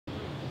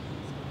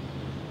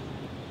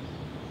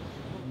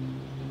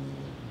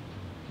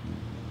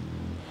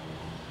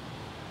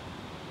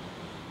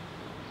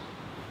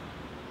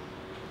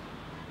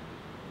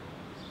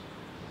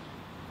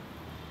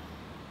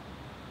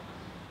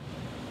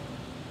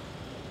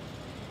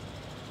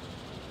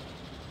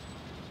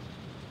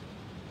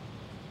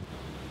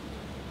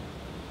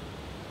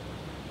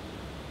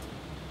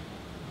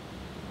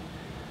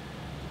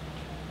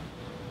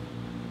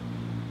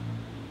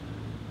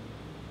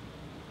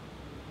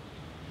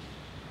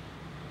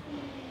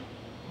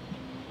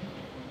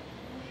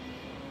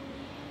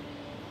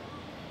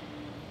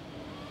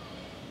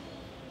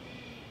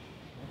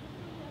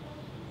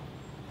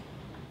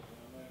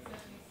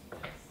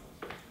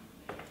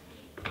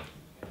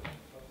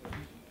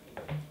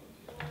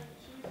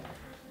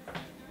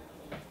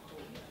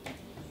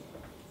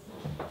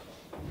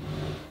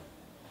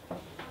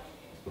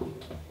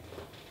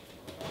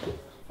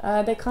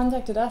They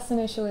contacted us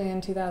initially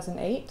in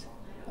 2008.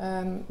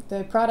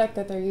 The product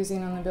that they're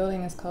using on the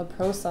building is called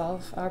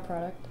ProSolve, our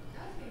product.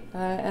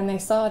 And they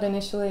saw it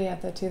initially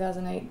at the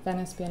 2008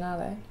 Venice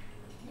Biennale.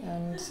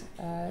 And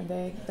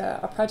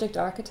the project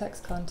architects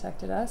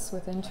contacted us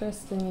with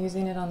interest in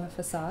using it on the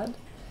facade.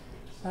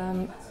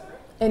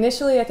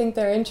 Initially, I think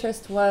their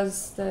interest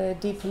was the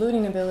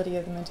depolluting ability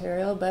of the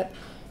material, but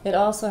it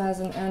also has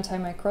an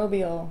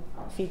antimicrobial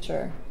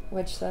feature,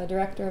 which the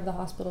director of the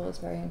hospital is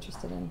very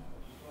interested in.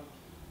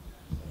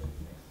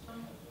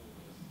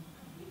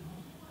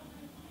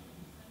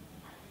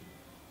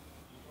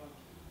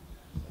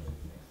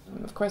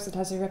 Of course, it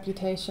has a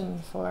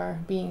reputation for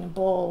being a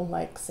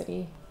bowl-like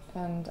city,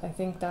 and I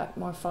think that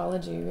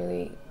morphology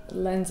really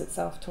lends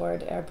itself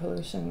toward air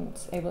pollution.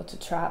 It's able to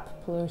trap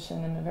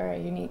pollution in a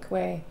very unique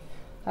way.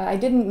 I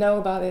didn't know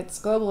about its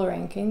global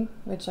ranking,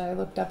 which I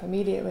looked up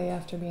immediately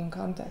after being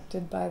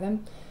contacted by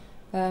them.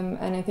 And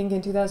I think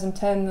in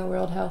 2010 the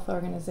World Health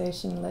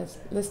Organization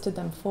listed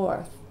them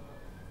fourth,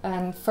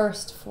 and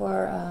first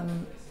for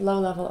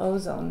low-level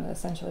ozone,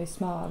 essentially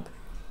smog,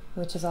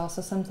 which is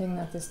also something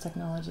that this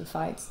technology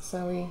fights.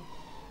 So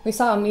we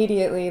saw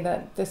immediately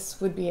that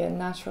this would be a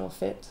natural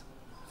fit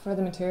for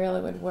the material.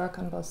 It would work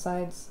on both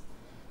sides.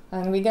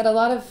 And we get a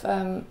lot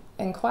of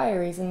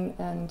inquiries,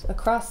 and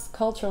across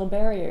cultural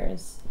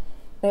barriers,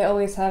 they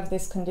always have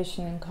this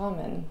condition in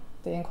common.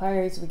 The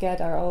inquiries we get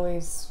are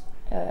always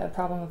a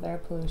problem of air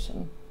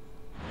pollution.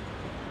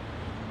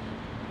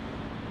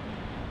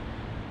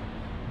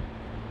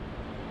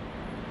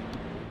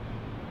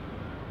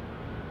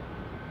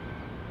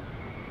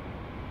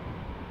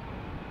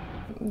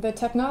 The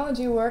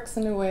technology works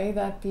in a way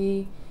that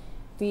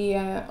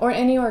or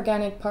any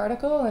organic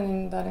particle,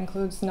 and that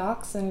includes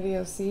NOx and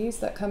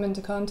VOCs that come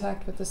into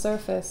contact with the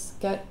surface,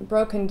 get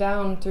broken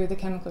down through the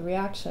chemical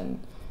reaction.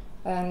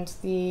 And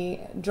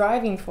the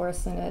driving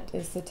force in it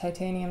is the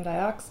titanium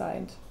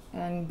dioxide.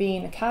 And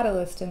being a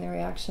catalyst in the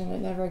reaction,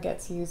 it never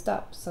gets used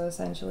up. So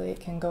essentially it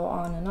can go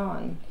on and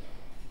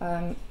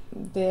on.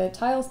 The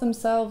tiles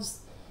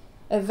themselves,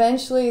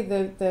 eventually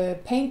the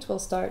paint will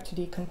start to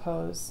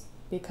decompose,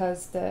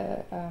 because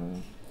the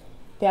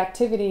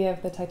activity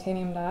of the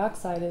titanium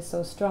dioxide is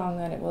so strong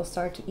that it will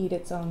start to eat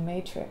its own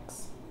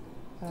matrix.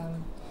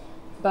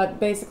 But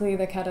basically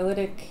the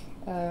catalytic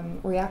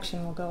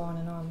reaction will go on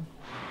and on.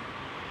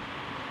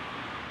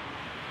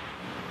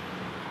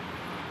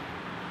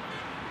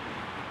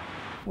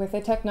 With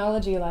a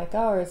technology like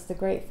ours, the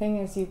great thing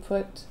is you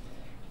put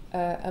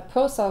a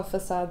ProSolve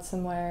facade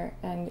somewhere,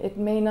 and it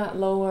may not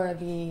lower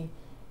the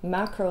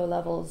macro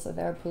levels of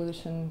air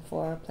pollution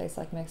for a place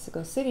like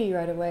Mexico City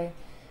right away,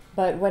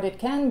 but what it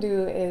can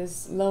do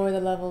is lower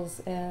the levels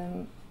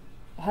in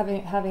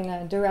having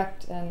a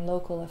direct and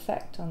local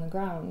effect on the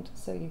ground.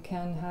 So you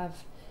can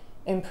have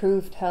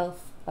improved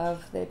health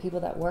of the people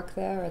that work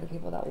there or the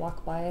people that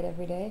walk by it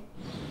every day.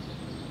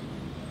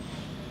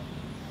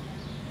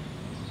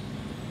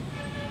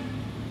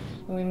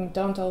 We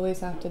don't always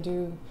have to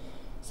do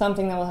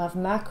something that will have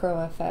macro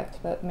effect,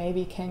 but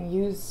maybe can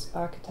use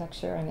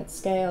architecture and its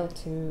scale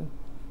to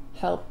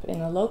help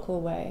in a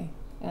local way.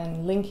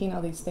 And linking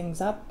all these things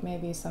up,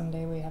 maybe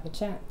someday we have a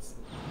chance.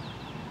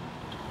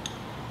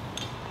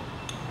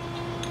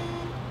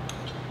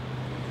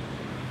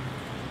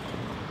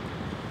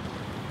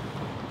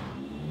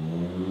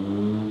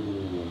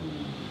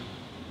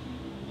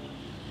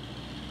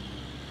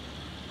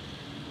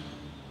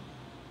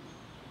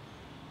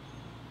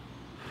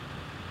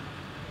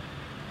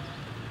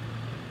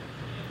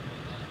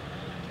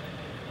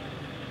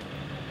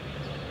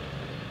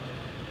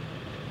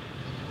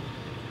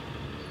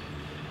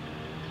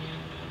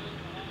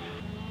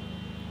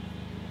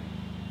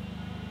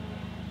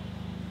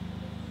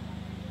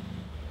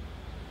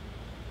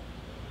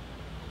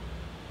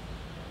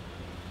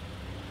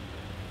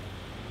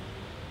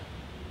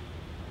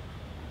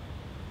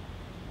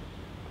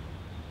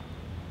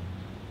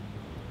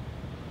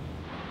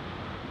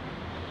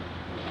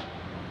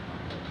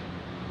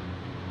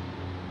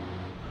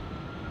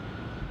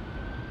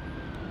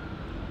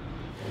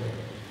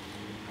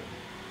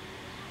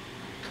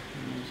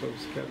 Vamos a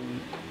buscar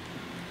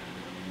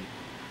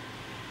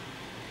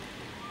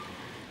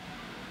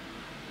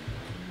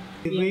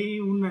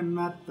Ve una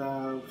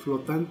nata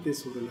flotante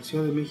sobre la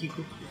Ciudad de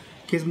México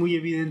que es muy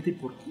evidente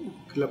porque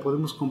la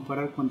podemos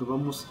comparar cuando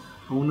vamos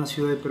a una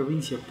ciudad de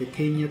provincia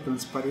pequeña,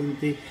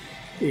 transparente,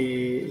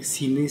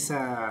 sin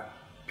esa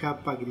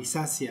capa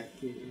grisácea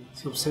que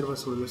se observa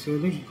sobre la Ciudad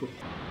de México.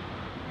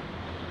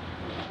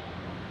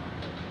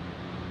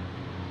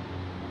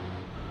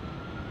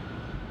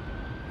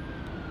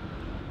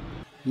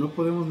 No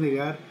podemos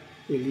negar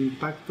el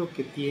impacto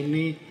que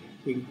tiene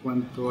en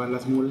cuanto a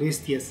las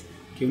molestias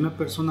que una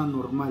persona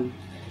normal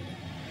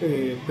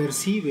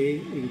percibe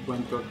en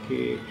cuanto a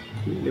que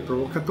le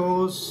provoca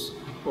tos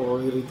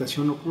o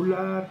irritación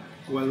ocular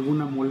o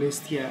alguna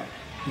molestia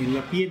en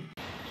la piel.